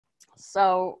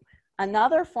So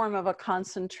another form of a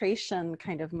concentration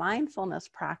kind of mindfulness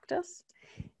practice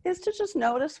is to just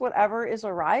notice whatever is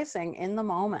arising in the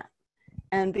moment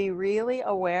and be really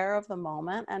aware of the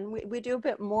moment. And we do a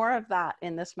bit more of that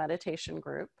in this meditation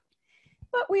group.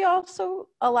 But we also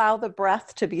allow the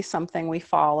breath to be something we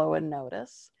follow and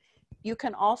notice. You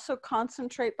can also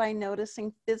concentrate by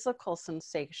noticing physical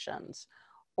sensations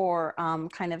or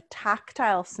kind of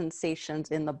tactile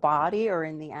sensations in the body or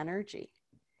in the energy.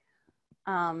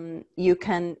 You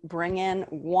can bring in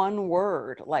one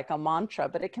word like a mantra,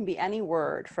 but it can be any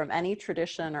word from any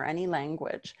tradition or any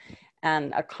language.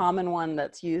 And a common one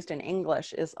that's used in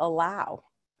English is allow.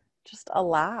 Just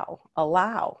allow,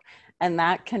 allow. And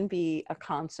that can be a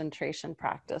concentration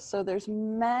practice. So there's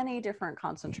many different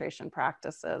concentration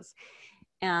practices.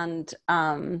 And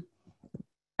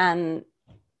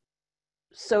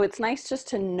so it's nice just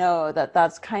to know that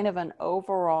that's kind of an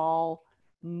overall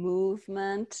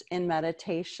movement in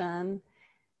meditation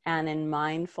and in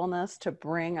mindfulness to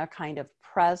bring a kind of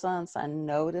presence and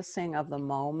noticing of the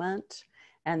moment.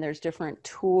 And there's different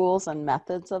tools and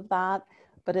methods of that,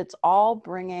 but it's all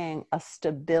bringing a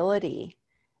stability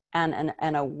and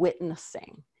a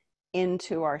witnessing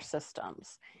into our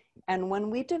systems. And when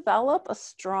we develop a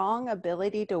strong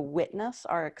ability to witness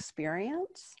our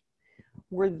experience,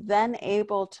 we're then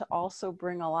able to also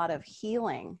bring a lot of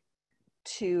healing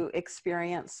to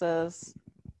experiences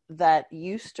that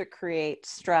used to create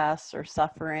stress or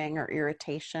suffering or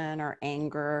irritation or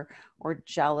anger or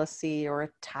jealousy or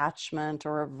attachment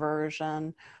or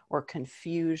aversion or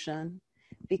confusion.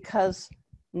 Because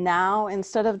now,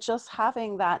 instead of just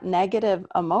having that negative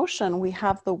emotion, we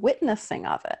have the witnessing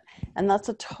of it. And that's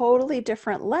a totally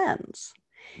different lens.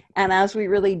 And as we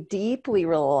really deeply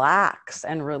relax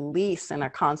and release in a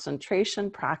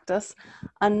concentration practice,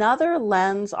 another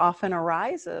lens often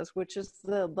arises, which is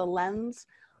the lens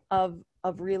of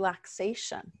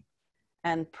relaxation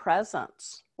and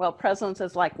presence. Well, presence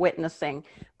is like witnessing,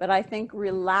 but I think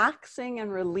relaxing and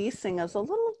releasing is a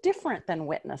little different than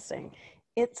witnessing.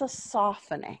 It's a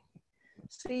softening.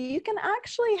 So you can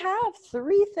actually have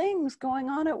three things going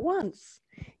on at once.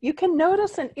 You can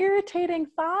notice an irritating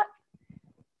thought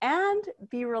and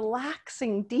be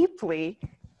relaxing deeply.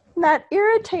 That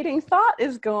irritating thought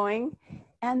is going,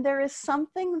 and there is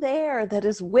something there that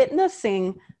is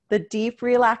witnessing the deep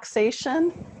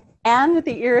relaxation and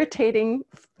the irritating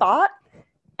thought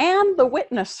and the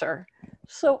witnesser.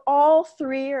 So all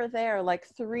three are there, like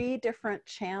three different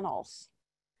channels.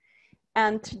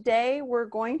 And today we're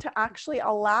going to actually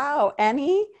allow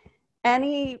any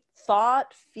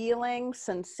thought, feeling,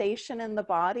 sensation in the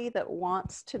body that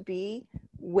wants to be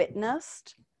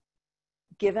witnessed,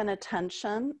 given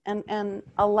attention, and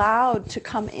allowed to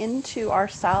come into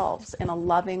ourselves in a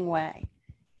loving way,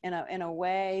 in a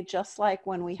way just like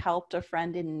when we helped a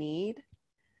friend in need,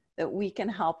 that we can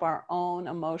help our own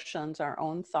emotions, our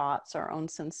own thoughts, our own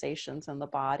sensations in the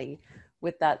body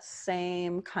with that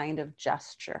same kind of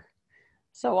gesture.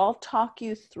 So I'll talk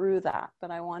you through that,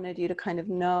 but I wanted you to kind of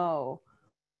know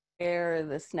where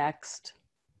this next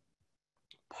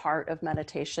part of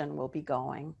meditation will be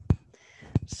going.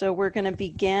 So we're going to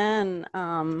begin.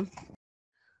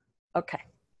 Okay.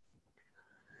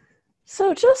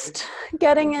 So just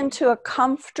getting into a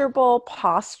comfortable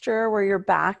posture where your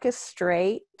back is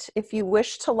straight. If you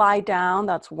wish to lie down,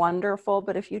 that's wonderful.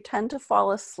 But if you tend to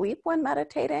fall asleep when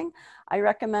meditating, I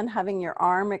recommend having your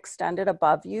arm extended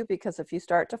above you, because if you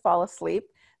start to fall asleep,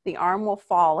 the arm will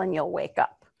fall and you'll wake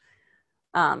up.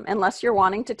 Unless you're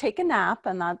wanting to take a nap,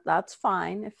 and that's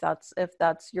fine if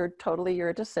that's totally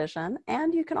your decision.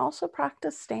 And you can also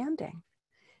practice standing.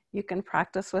 You can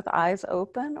practice with eyes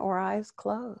open or eyes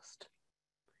closed.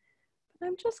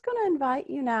 I'm just going to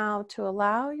invite you now to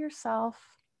allow yourself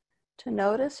to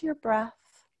notice your breath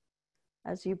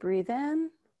as you breathe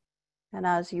in and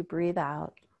as you breathe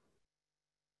out.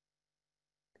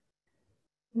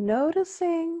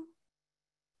 Noticing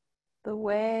the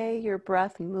way your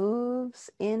breath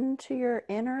moves into your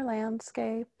inner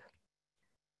landscape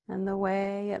and the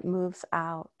way it moves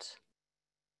out.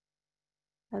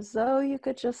 As though you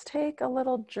could just take a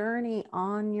little journey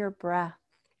on your breath,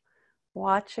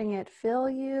 watching it fill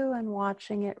you and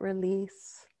watching it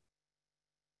release.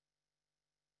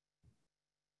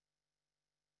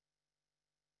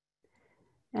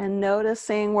 And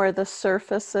noticing where the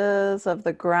surfaces of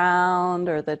the ground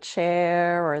or the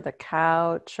chair or the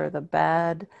couch or the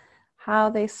bed, how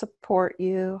they support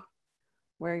you,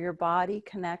 where your body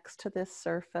connects to this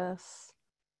surface.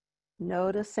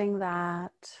 Noticing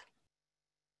that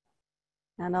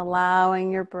and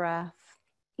allowing your breath,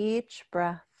 each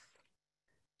breath,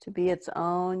 to be its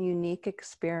own unique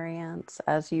experience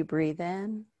as you breathe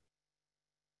in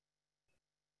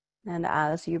and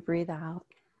as you breathe out.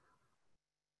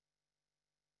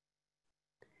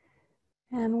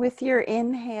 And with your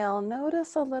inhale,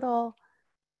 notice a little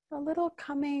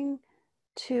coming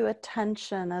to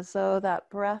attention, as though that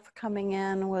breath coming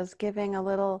in was giving a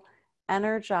little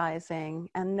energizing.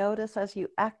 And notice as you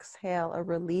exhale, a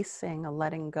releasing, a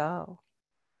letting go.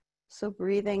 So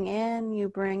breathing in, you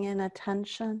bring in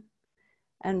attention,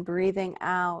 and breathing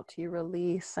out, you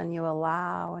release and you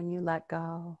allow and you let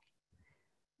go.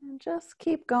 And just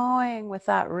keep going with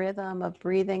that rhythm of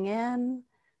breathing in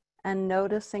and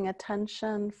noticing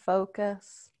attention,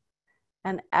 focus,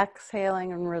 and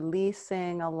exhaling and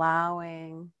releasing,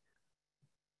 allowing,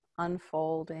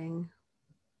 unfolding.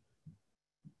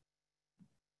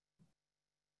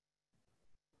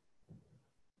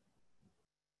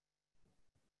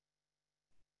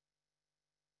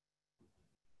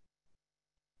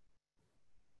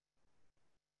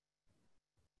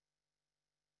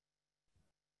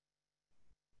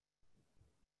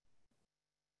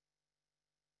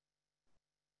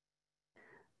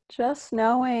 Just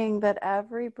knowing that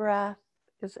every breath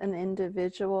is an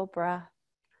individual breath.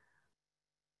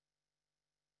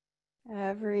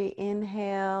 Every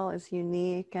inhale is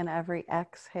unique and every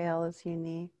exhale is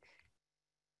unique.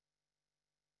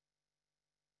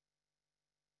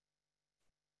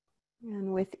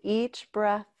 And with each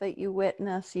breath that you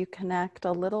witness, you connect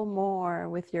a little more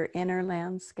with your inner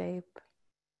landscape,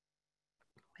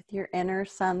 with your inner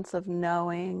sense of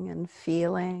knowing and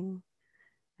feeling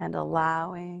and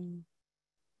allowing.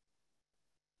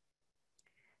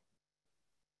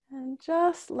 And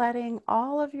just letting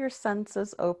all of your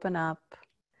senses open up,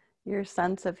 your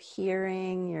sense of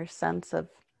hearing, your sense of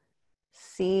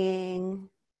seeing,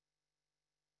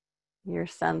 your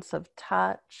sense of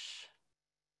touch,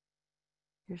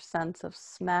 your sense of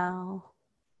smell,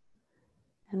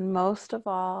 and most of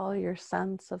all, your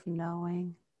sense of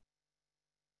knowing.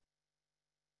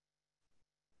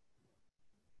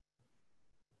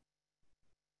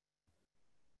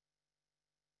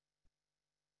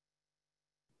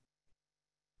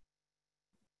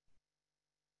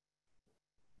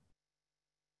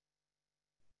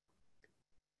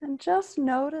 And just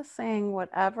noticing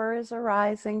whatever is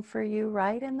arising for you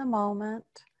right in the moment,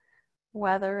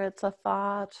 whether it's a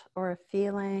thought or a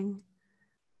feeling,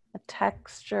 a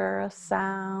texture, a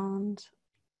sound,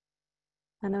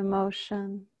 an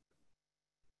emotion,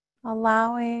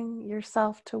 allowing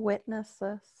yourself to witness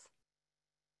this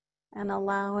and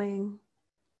allowing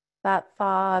that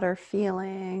thought or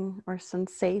feeling or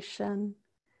sensation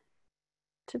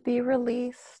to be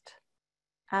released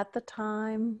at the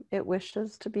time it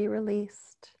wishes to be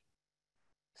released.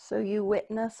 So you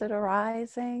witness it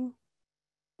arising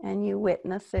and you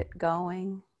witness it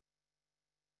going.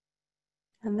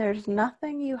 And there's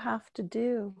nothing you have to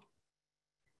do.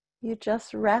 You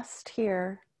just rest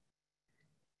here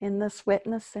in this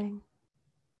witnessing,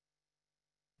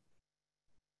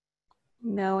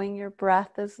 knowing your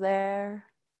breath is there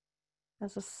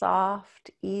as a soft,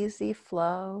 easy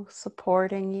flow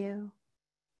supporting you.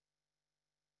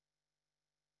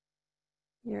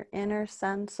 Your inner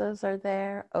senses are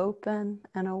there, open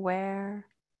and aware,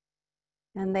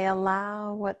 and they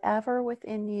allow whatever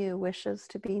within you wishes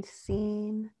to be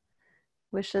seen,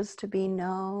 wishes to be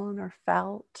known or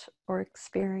felt or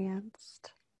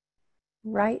experienced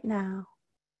right now.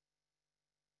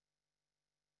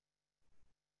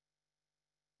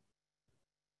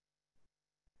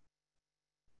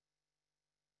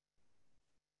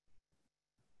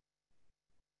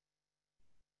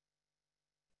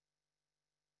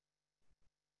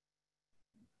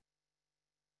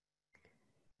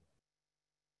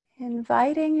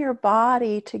 Inviting your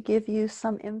body to give you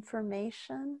some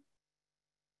information,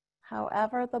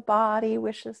 however the body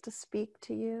wishes to speak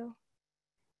to you,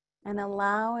 and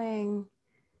allowing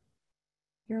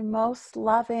your most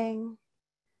loving,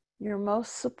 your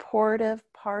most supportive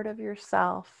part of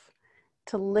yourself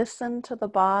to listen to the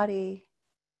body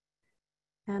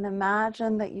and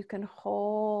imagine that you can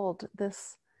hold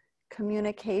this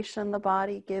communication the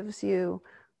body gives you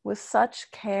with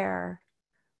such care,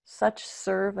 such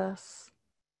service,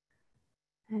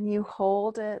 and you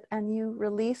hold it and you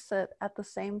release it at the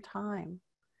same time,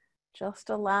 just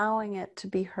allowing it to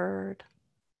be heard,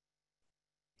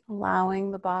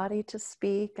 allowing the body to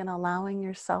speak and allowing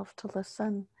yourself to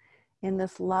listen in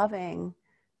this loving,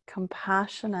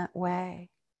 compassionate way.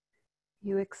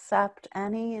 You accept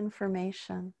any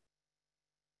information.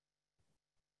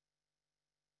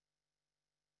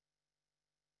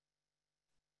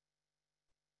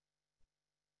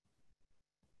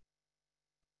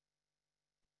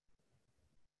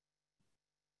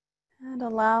 And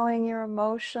allowing your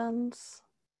emotions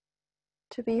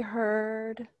to be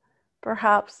heard.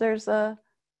 Perhaps there's a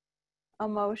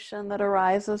emotion that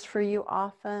arises for you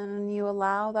often, and you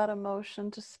allow that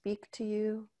emotion to speak to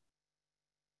you.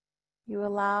 You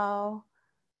allow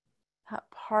that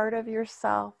part of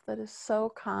yourself that is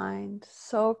so kind,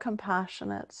 so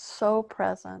compassionate, so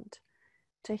present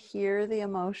to hear the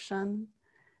emotion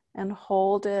and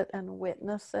hold it and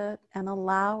witness it and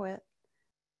allow it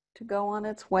to go on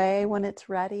its way when it's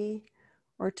ready,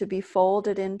 or to be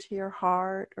folded into your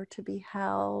heart, or to be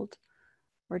held,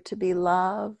 or to be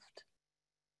loved,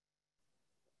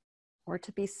 or to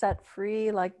be set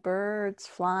free like birds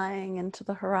flying into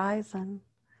the horizon,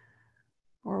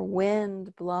 or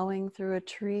wind blowing through a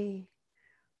tree,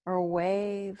 or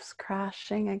waves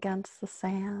crashing against the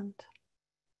sand.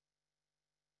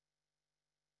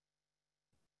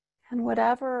 And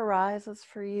whatever arises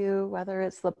for you, whether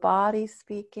it's the body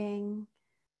speaking,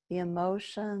 the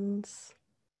emotions,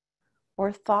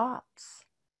 or thoughts,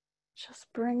 just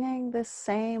bringing this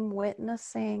same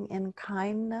witnessing in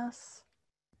kindness,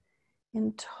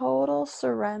 in total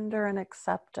surrender and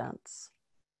acceptance,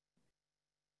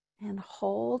 and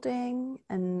holding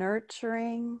and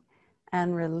nurturing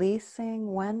and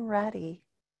releasing when ready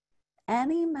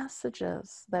any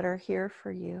messages that are here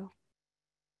for you.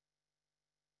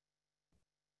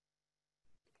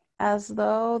 As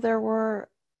though there were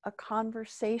a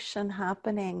conversation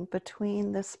happening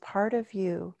between this part of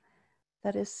you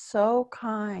that is so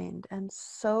kind and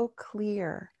so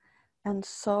clear and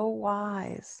so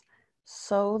wise,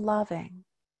 so loving,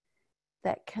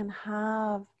 that can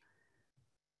have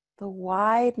the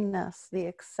wideness, the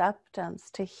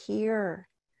acceptance to hear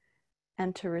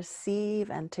and to receive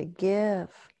and to give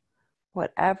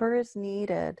whatever is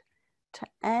needed to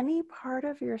any part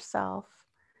of yourself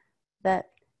that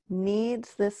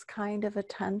needs this kind of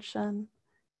attention,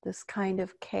 this kind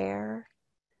of care,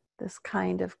 this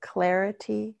kind of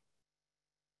clarity.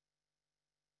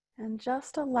 And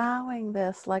just allowing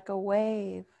this like a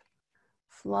wave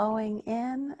flowing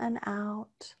in and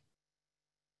out.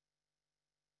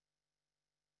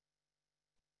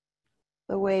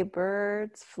 The way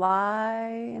birds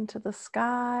fly into the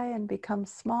sky and become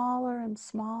smaller and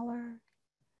smaller.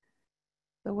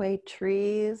 The way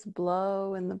trees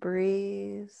blow in the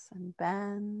breeze and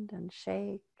bend and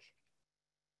shake.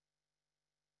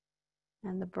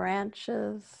 And the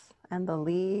branches and the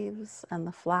leaves and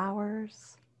the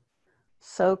flowers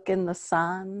soak in the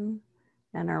sun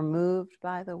and are moved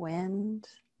by the wind.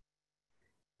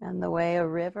 And the way a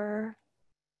river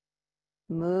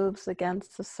moves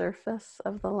against the surface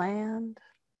of the land,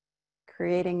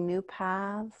 creating new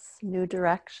paths, new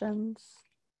directions.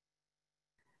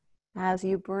 As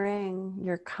you bring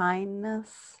your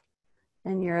kindness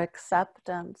and your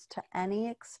acceptance to any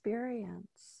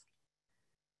experience,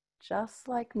 just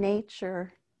like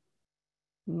nature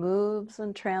moves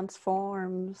and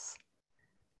transforms,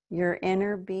 your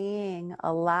inner being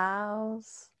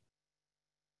allows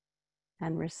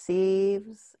and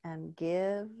receives and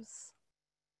gives.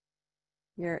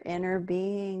 Your inner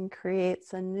being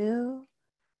creates a new,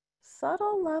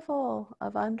 subtle level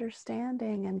of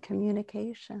understanding and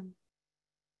communication.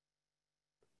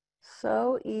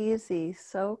 So easy,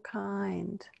 so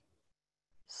kind,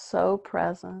 so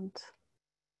present.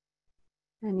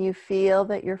 And you feel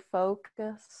that your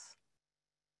focus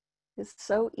is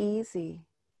so easy.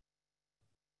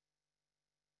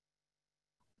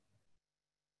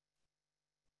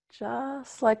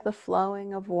 Just like the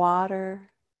flowing of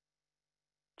water,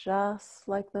 just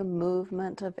like the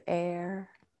movement of air,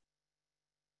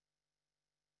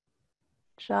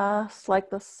 just like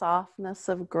the softness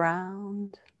of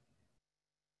ground,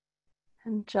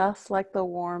 and just like the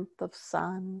warmth of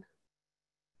sun.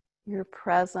 Your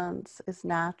presence is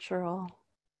natural.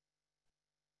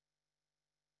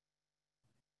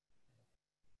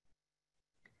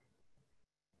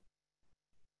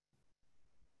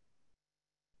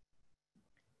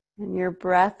 And your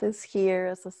breath is here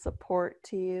as a support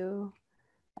to you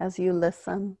as you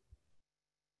listen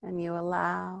and you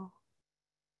allow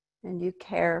and you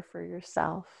care for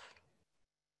yourself.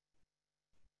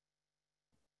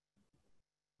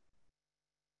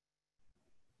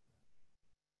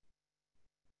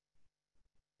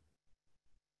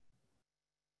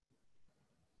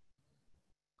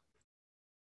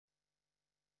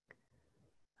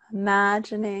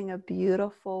 Imagining a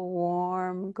beautiful,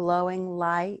 warm, glowing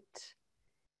light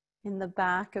in the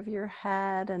back of your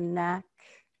head and neck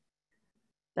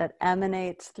that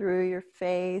emanates through your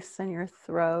face and your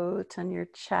throat and your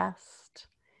chest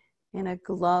in a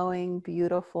glowing,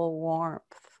 beautiful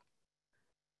warmth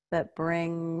that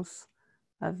brings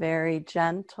a very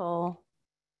gentle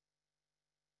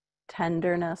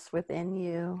tenderness within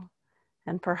you.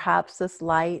 And perhaps this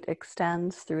light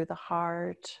extends through the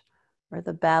heart or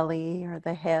the belly or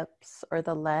the hips or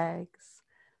the legs.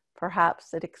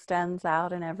 Perhaps it extends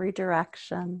out in every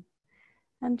direction.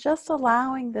 And just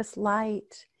allowing this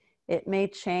light, it may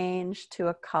change to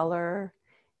a color.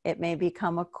 It may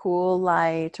become a cool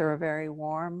light or a very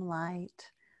warm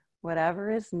light,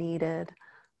 whatever is needed.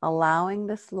 Allowing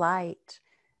this light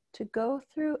to go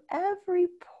through every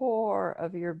pore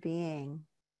of your being.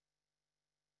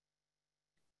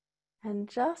 And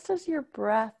just as your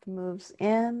breath moves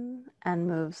in and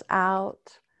moves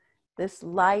out, this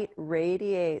light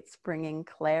radiates, bringing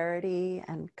clarity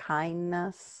and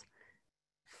kindness,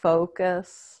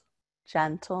 focus,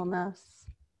 gentleness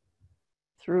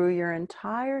through your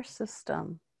entire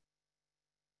system,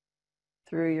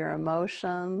 through your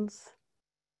emotions,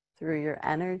 through your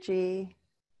energy,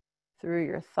 through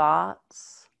your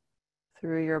thoughts,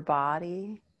 through your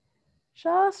body.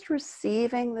 Just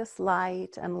receiving this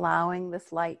light and allowing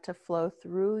this light to flow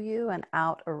through you and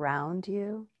out around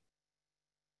you.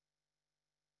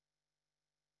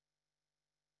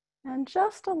 And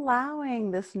just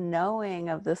allowing this knowing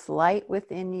of this light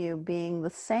within you being the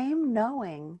same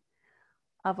knowing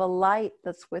of a light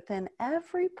that's within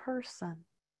every person.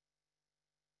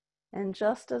 And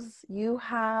just as you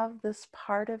have this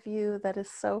part of you that is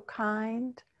so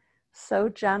kind, so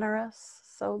generous,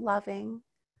 so loving,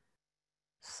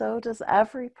 so does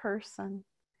every person.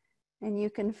 And you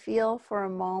can feel for a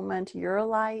moment your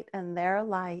light and their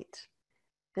light,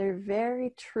 their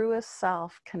very truest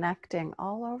self connecting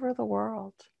all over the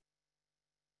world.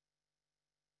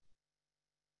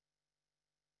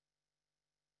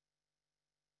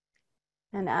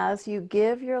 And as you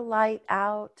give your light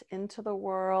out into the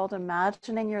world,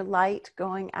 imagining your light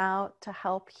going out to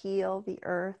help heal the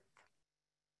earth,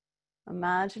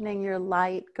 imagining your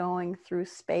light going through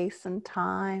space and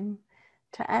time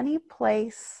to any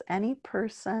place, any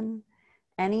person,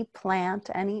 any plant,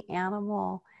 any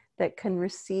animal that can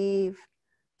receive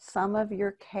some of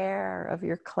your care, of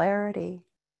your clarity,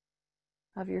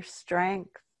 of your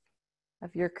strength,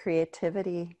 of your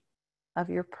creativity, of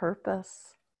your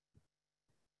purpose.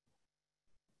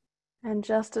 And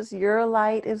just as your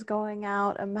light is going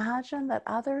out, imagine that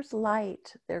others'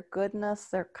 light, their goodness,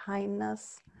 their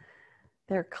kindness,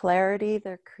 their clarity,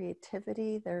 their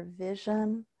creativity, their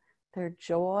vision, their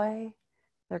joy,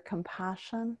 their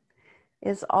compassion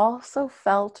is also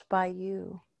felt by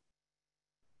you.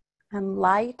 And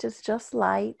light is just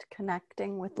light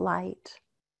connecting with light.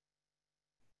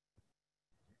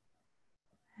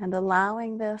 And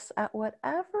allowing this at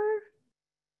whatever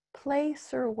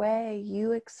place or way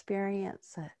you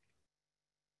experience it.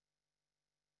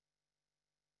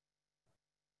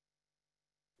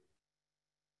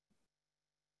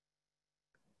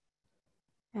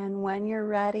 And when you're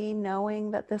ready,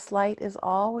 knowing that this light is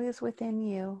always within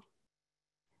you,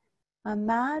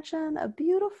 imagine a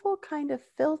beautiful kind of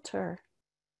filter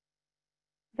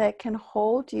that can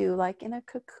hold you like in a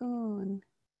cocoon,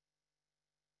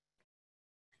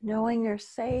 knowing you're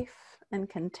safe and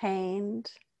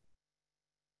contained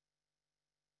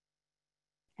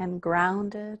and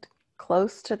grounded,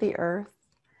 close to the earth,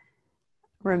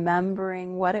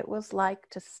 remembering what it was like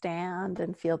to stand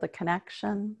and feel the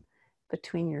connection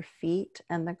between your feet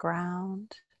and the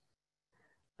ground.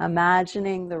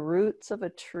 Imagining the roots of a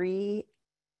tree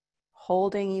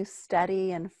holding you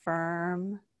steady and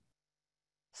firm,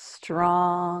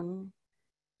 strong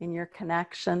in your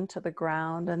connection to the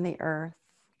ground and the earth.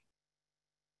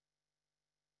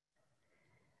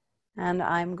 And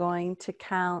I'm going to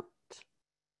count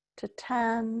to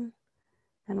 10.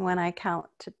 And when I count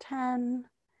to 10,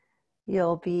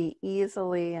 you'll be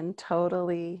easily and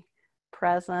totally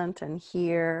present and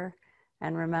here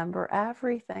and remember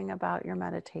everything about your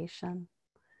meditation.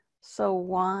 So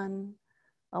 1,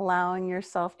 allowing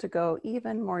yourself to go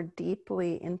even more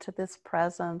deeply into this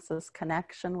presence, this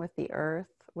connection with the earth,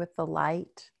 with the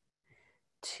light.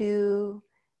 2,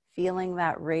 feeling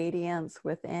that radiance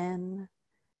within.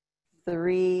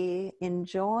 3,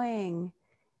 enjoying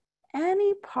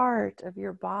any part of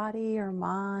your body or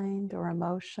mind or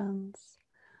emotions.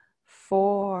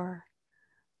 4,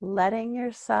 letting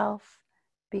yourself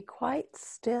be quite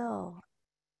still.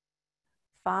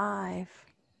 5,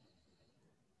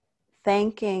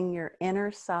 thanking your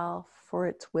inner self for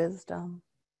its wisdom.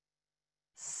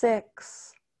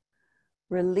 6,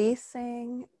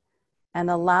 releasing and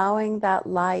allowing that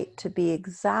light to be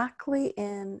exactly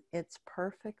in its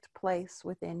perfect place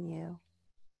within you.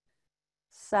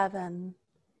 7,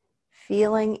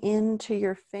 feeling into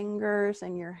your fingers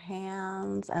and your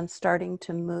hands and starting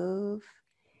to move.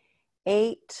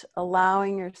 8,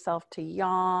 allowing yourself to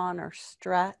yawn or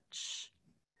stretch.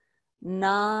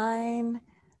 9,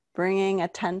 bringing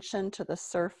attention to the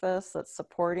surface that's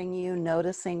supporting you,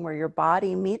 noticing where your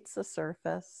body meets the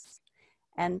surface.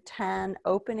 And 10,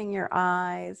 opening your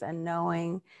eyes and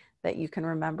knowing that you can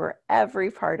remember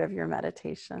every part of your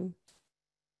meditation.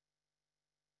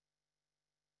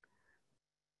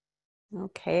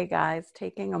 Okay, guys,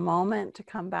 taking a moment to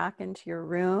come back into your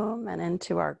room and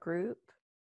into our group.